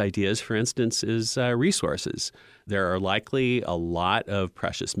of those ideas, for instance, is resources. There are likely a lot of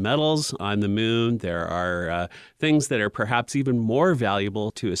precious metals on the moon. There are things that are perhaps even more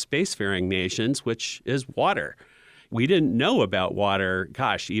valuable to a spacefaring nation, which is water. We didn't know about water,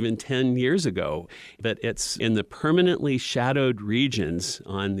 even 10 years ago, but it's in the permanently shadowed regions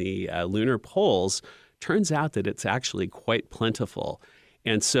on the lunar poles. Turns out that it's actually quite plentiful.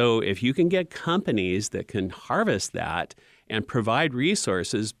 And so if you can get companies that can harvest that and provide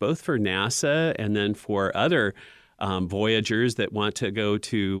resources both for NASA and then for other voyagers that want to go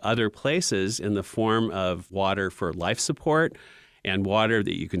to other places in the form of water for life support and water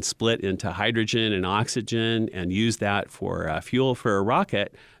that you can split into hydrogen and oxygen and use that for fuel for a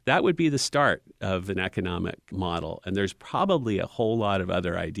rocket, that would be the start of an economic model. And there's probably a whole lot of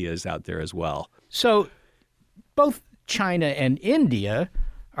other ideas out there as well. So both China and India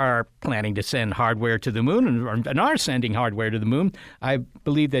are planning to send hardware to the moon and are sending hardware to the moon. I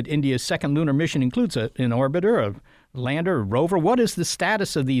believe that India's second lunar mission includes an orbiter, a lander, a rover. What is the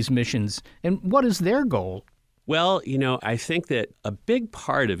status of these missions, and what is their goal? Well, I think that a big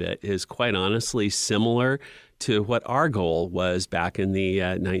part of it is quite honestly similar to what our goal was back in the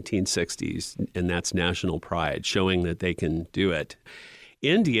 1960s, and that's national pride, showing that they can do it.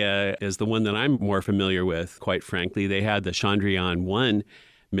 India is the one that I'm more familiar with, quite frankly. They had the Chandrayaan-1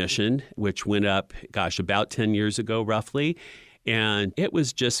 mission, which went up, about 10 years ago, roughly. And it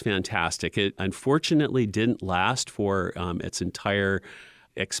was just fantastic. It unfortunately didn't last for its entire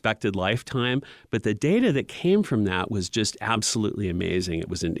expected lifetime, but the data that came from that was just absolutely amazing. It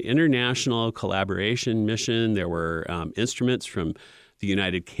was an international collaboration mission. There were instruments from the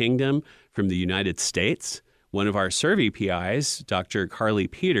United Kingdom, from the United States. One of our survey PIs, Dr. Carly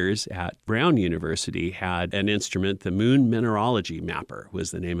Peters at Brown University, had an instrument, the Moon Mineralogy Mapper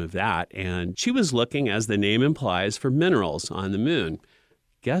was the name of that, and she was looking, as the name implies, for minerals on the moon.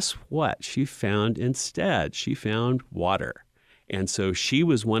 Guess what she found instead? She found water. And so she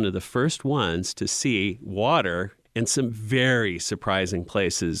was one of the first ones to see water in some very surprising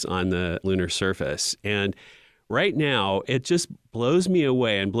places on the lunar surface. And right now, it just blows me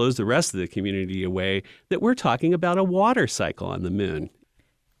away and blows the rest of the community away that we're talking about a water cycle on the moon.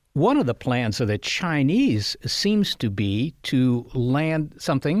 One of the plans of the Chinese seems to be to land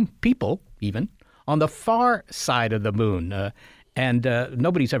people even, on the far side of the moon. And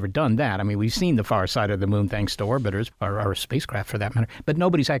nobody's ever done that. I mean, we've seen the far side of the moon thanks to orbiters, or spacecraft for that matter, but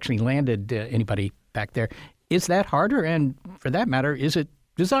nobody's actually landed anybody back there. Is that harder? And for that matter, is it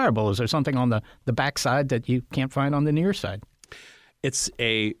desirable? Is there something on the backside that you can't find on the near side? It's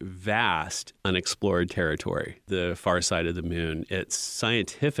a vast unexplored territory, the far side of the moon. It's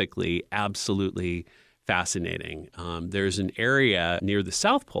scientifically absolutely fascinating. There's an area near the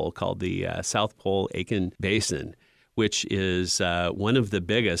South Pole called the South Pole Aitken Basin, which is one of the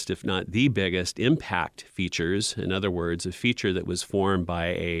biggest, if not the biggest, impact features. In other words, a feature that was formed by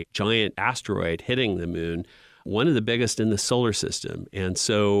a giant asteroid hitting the moon, one of the biggest in the solar system. And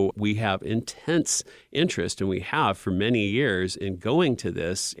so we have intense interest, and we have for many years, in going to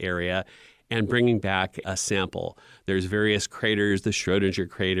this area and bringing back a sample. There's various craters, the Schrodinger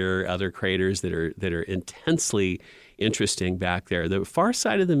crater, other craters that are intensely interesting back there. The far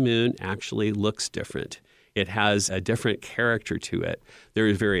side of the moon actually looks different. It has a different character to it. There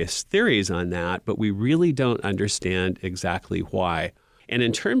are various theories on that, but we really don't understand exactly why. And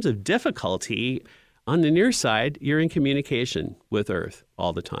in terms of difficulty, on the near side, you're in communication with Earth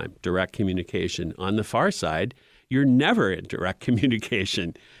all the time, direct communication. On the far side, you're never in direct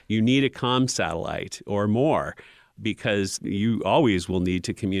communication. You need a comm satellite or more, because you always will need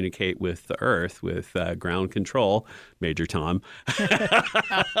to communicate with the Earth, with ground control, Major Tom.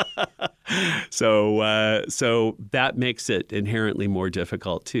 So that makes it inherently more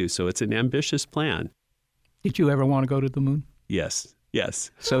difficult, too. So it's an ambitious plan. Did you ever want to go to the moon? Yes.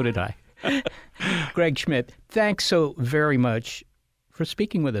 So did I. Greg Schmidt, thanks so very much for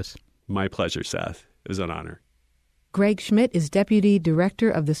speaking with us. My pleasure, Seth. It was an honor. Greg Schmidt is Deputy Director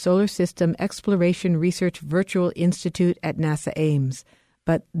of the Solar System Exploration Research Virtual Institute at NASA Ames.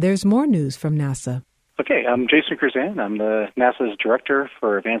 But there's more news from NASA. Okay, I'm Jason Curzan. I'm the NASA's Director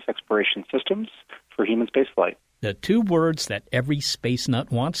for Advanced Exploration Systems for Human Spaceflight. The two words that every space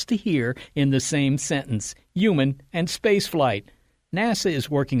nut wants to hear in the same sentence, human and spaceflight. NASA is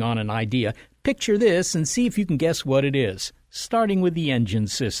working on an idea. Picture this and see if you can guess what it is, starting with the engine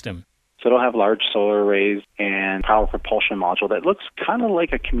system. So it'll have large solar arrays and power propulsion module that looks kind of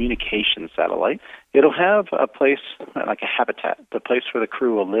like a communication satellite. It'll have a place, like a habitat, the place where the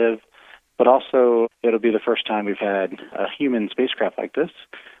crew will live, but also it'll be the first time we've had a human spacecraft like this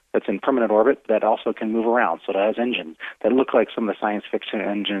that's in permanent orbit that also can move around. So it has engines that look like some of the science fiction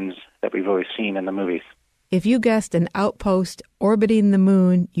engines that we've always seen in the movies. If you guessed an outpost orbiting the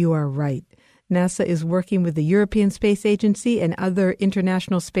moon, you are right. NASA is working with the European Space Agency and other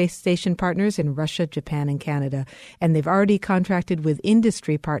international space station partners in Russia, Japan, and Canada, and they've already contracted with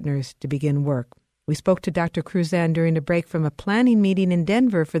industry partners to begin work. We spoke to Dr. Cruzan during a break from a planning meeting in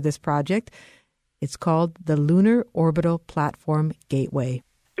Denver for this project. It's called the Lunar Orbital Platform Gateway.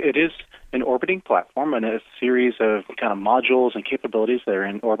 It is an orbiting platform and a series of kind of modules and capabilities that are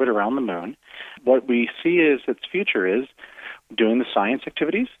in orbit around the moon. What we see is its future is doing the science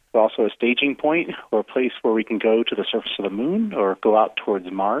activities, but also a staging point or a place where we can go to the surface of the moon or go out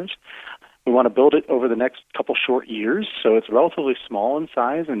towards Mars. We want to build it over the next couple short years, so it's relatively small in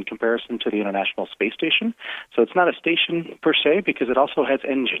size in comparison to the International Space Station. So it's not a station per se because it also has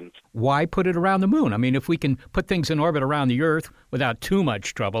engines. Why put it around the moon? I mean, if we can put things in orbit around the Earth without too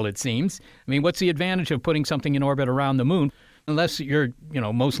much trouble, it seems. I mean, what's the advantage of putting something in orbit around the moon unless you're,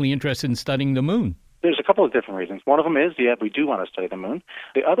 mostly interested in studying the moon? There's a couple of different reasons. One of them is, we do want to study the moon.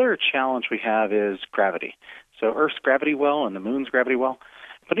 The other challenge we have is gravity. So Earth's gravity well and the moon's gravity well.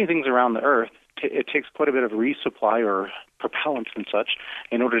 Putting things around the Earth, it takes quite a bit of resupply or propellants and such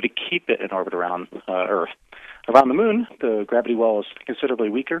in order to keep it in orbit around Earth. Around the moon, the gravity well is considerably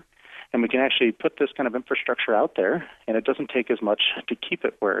weaker, and we can actually put this kind of infrastructure out there, and it doesn't take as much to keep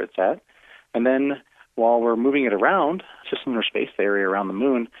it where it's at. And then while we're moving it around, just in our space area around the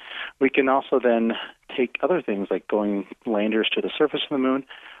moon, we can also then take other things like going landers to the surface of the moon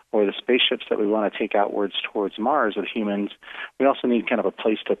or the spaceships that we want to take outwards towards Mars with humans. We also need kind of a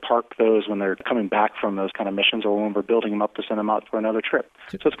place to park those when they're coming back from those kind of missions or when we're building them up to send them out for another trip.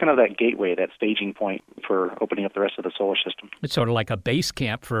 So it's kind of that gateway, that staging point for opening up the rest of the solar system. It's sort of like a base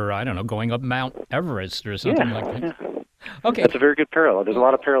camp for, going up Mount Everest or something like that. Yeah. Okay. That's a very good parallel. There's a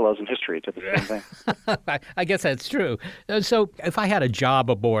lot of parallels in history to the same thing. I guess that's true. So if I had a job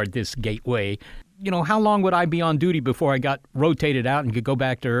aboard this gateway, how long would I be on duty before I got rotated out and could go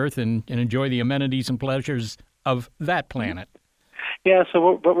back to Earth and enjoy the amenities and pleasures of that planet? Yeah, so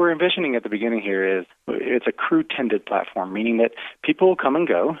what we're envisioning at the beginning here is it's a crew-tended platform, meaning that people will come and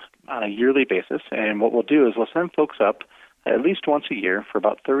go on a yearly basis, and what we'll do is we'll send folks up at least once a year for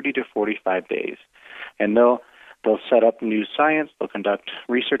about 30 to 45 days. And they'll set up new science, they'll conduct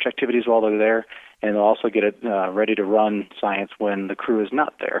research activities while they're there, and they'll also get it ready to run science when the crew is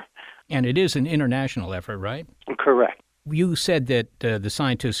not there. And it is an international effort, right? Correct. You said that the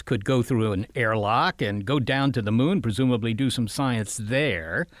scientists could go through an airlock and go down to the moon, presumably do some science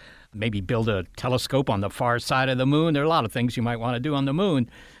there, maybe build a telescope on the far side of the moon. There are a lot of things you might want to do on the moon.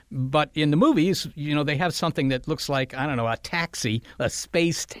 But in the movies, they have something that looks like, a taxi, a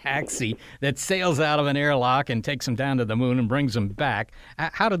space taxi that sails out of an airlock and takes them down to the moon and brings them back.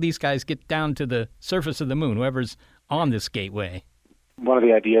 How do these guys get down to the surface of the moon, whoever's on this gateway? One of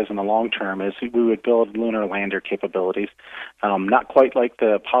the ideas in the long term is we would build lunar lander capabilities, not quite like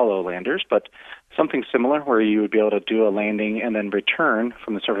the Apollo landers, but something similar where you would be able to do a landing and then return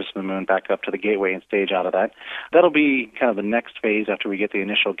from the surface of the moon back up to the gateway and stage out of that. That'll be kind of the next phase after we get the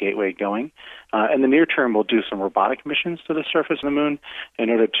initial gateway going. In the near term, we'll do some robotic missions to the surface of the moon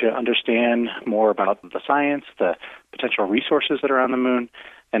in order to understand more about the science, the potential resources that are on the moon,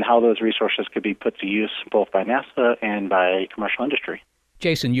 and how those resources could be put to use both by NASA and by commercial industry.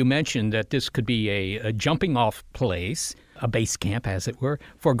 Jason, you mentioned that this could be a jumping-off place, a base camp, as it were,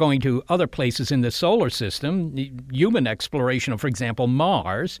 for going to other places in the solar system, human exploration of, for example,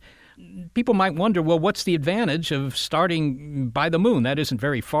 Mars. People might wonder, well, what's the advantage of starting by the moon? That isn't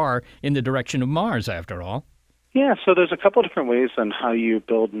very far in the direction of Mars, after all. Yeah, so there's a couple of different ways on how you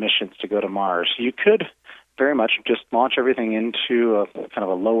build missions to go to Mars. You could very much just launch everything into a kind of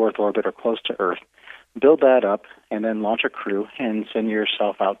a low Earth orbit or close to Earth, build that up, and then launch a crew and send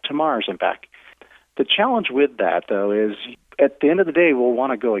yourself out to Mars and back. The challenge with that, though, is at the end of the day, we'll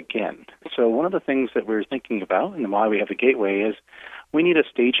want to go again. So one of the things that we're thinking about and why we have the gateway is we need a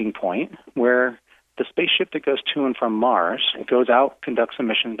staging point where the spaceship that goes to and from Mars goes out, conducts a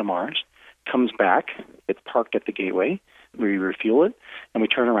mission to Mars, comes back, it's parked at the gateway, we refuel it, and we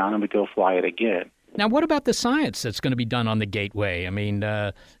turn around and we go fly it again. Now, what about the science that's going to be done on the gateway? I mean,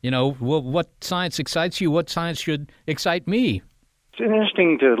 what science excites you? What science should excite me? It's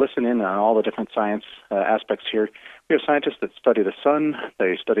interesting to listen in on all the different science aspects here. We have scientists that study the sun.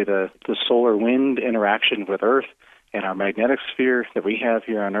 They study the solar wind interaction with Earth and our magnetic sphere that we have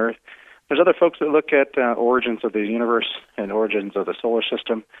here on Earth. There's other folks that look at origins of the universe and origins of the solar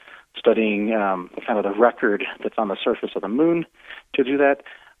system, studying kind of the record that's on the surface of the moon to do that.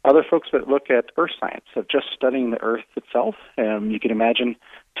 Other folks that look at Earth science, of just studying the Earth itself. You can imagine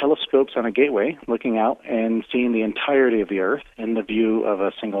telescopes on a gateway looking out and seeing the entirety of the Earth in the view of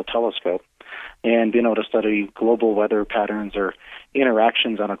a single telescope, and being able to study global weather patterns or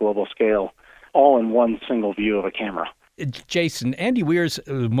interactions on a global scale, all in one single view of a camera. Jason, Andy Weir's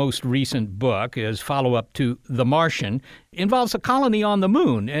most recent book, his follow-up to The Martian, involves a colony on the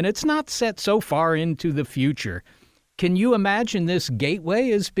moon, and it's not set so far into the future. Can you imagine this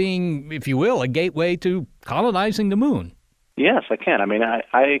gateway as being, if you will, a gateway to colonizing the moon? Yes, I can. I mean,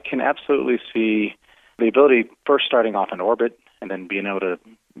 I can absolutely see the ability, first starting off in orbit and then being able to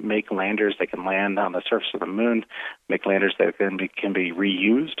make landers that can land on the surface of the moon, make landers that can be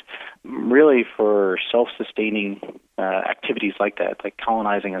reused, really for self-sustaining activities like that, like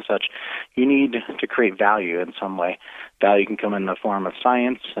colonizing and such. You need to create value in some way. Value can come in the form of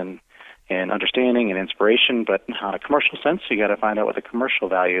science and understanding and inspiration, but on a commercial sense, you got to find out what the commercial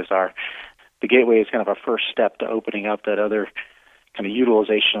values are. The gateway is kind of a first step to opening up that other kind of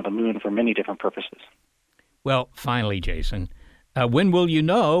utilization of the moon for many different purposes. Well, finally, Jason, when will you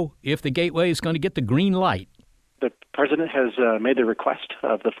know if the gateway is going to get the green light? The president has made the request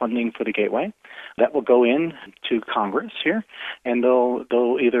of the funding for the gateway. That will go in to Congress here, and they'll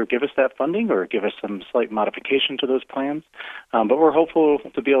either give us that funding or give us some slight modification to those plans. But we're hopeful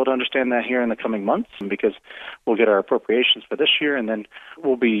to be able to understand that here in the coming months, because we'll get our appropriations for this year, and then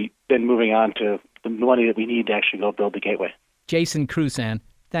we'll be then moving on to the money that we need to actually go build the gateway. Jason Cruzan,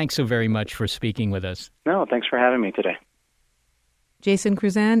 thanks so very much for speaking with us. No, thanks for having me today. Jason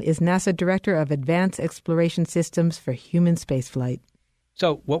Cruzan is NASA Director of Advanced Exploration Systems for Human Spaceflight.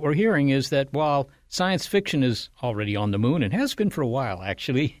 So what we're hearing is that while science fiction is already on the moon, and has been for a while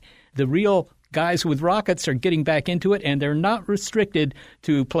actually, the real guys with rockets are getting back into it, and they're not restricted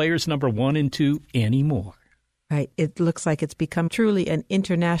to players number 1 and 2 anymore. Right. It looks like it's become truly an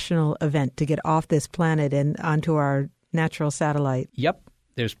international event to get off this planet and onto our natural satellite. Yep.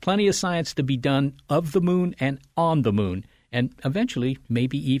 There's plenty of science to be done of the moon and on the moon. And eventually,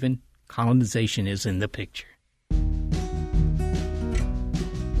 maybe even colonization is in the picture.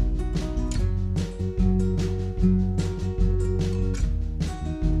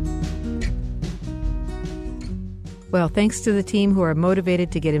 Well, thanks to the team who are motivated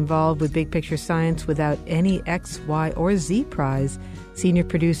to get involved with Big Picture Science without any X, Y, or Z prize, Senior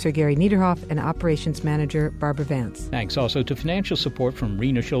Producer Gary Niederhoff and Operations Manager Barbara Vance. Thanks also to financial support from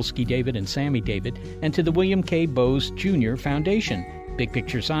Rena Shulsky-David and Sammy David, and to the William K. Bowes Jr. Foundation. Big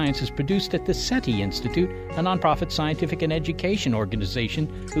Picture Science is produced at the SETI Institute, a nonprofit scientific and education organization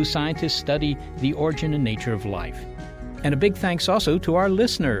whose scientists study the origin and nature of life. And a big thanks also to our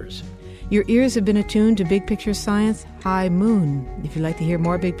listeners. Your ears have been attuned to Big Picture Science High Moon. If you'd like to hear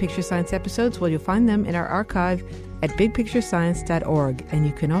more Big Picture Science episodes, well, you'll find them in our archive at bigpicturescience.org, and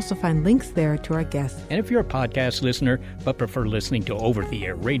you can also find links there to our guests. And if you're a podcast listener but prefer listening to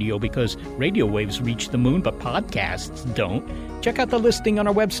over-the-air radio because radio waves reach the moon but podcasts don't, check out the listing on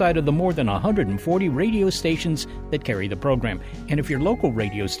our website of the more than 140 radio stations that carry the program. And if your local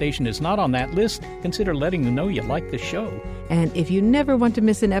radio station is not on that list, consider letting them know you like the show. And if you never want to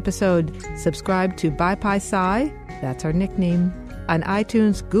miss an episode, subscribe to BiPi-Sci, that's our nickname, on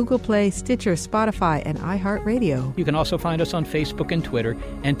iTunes, Google Play, Stitcher, Spotify, and iHeartRadio. You can also find us on Facebook and Twitter.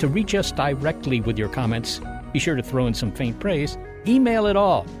 And to reach us directly with your comments, be sure to throw in some faint praise. Email it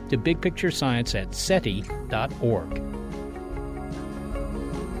all to bigpicturescience@seti.org.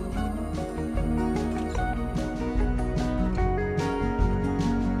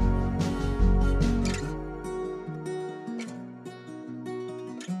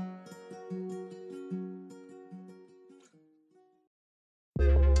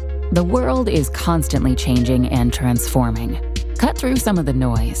 The world is constantly changing and transforming. Cut through some of the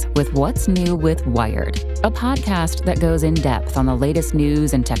noise with What's New with Wired, a podcast that goes in depth on the latest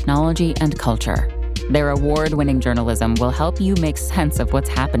news and technology and culture. Their award-winning journalism will help you make sense of what's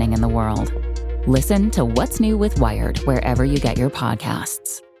happening in the world. Listen to What's New with Wired wherever you get your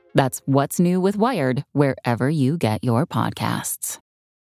podcasts. That's What's New with Wired wherever you get your podcasts.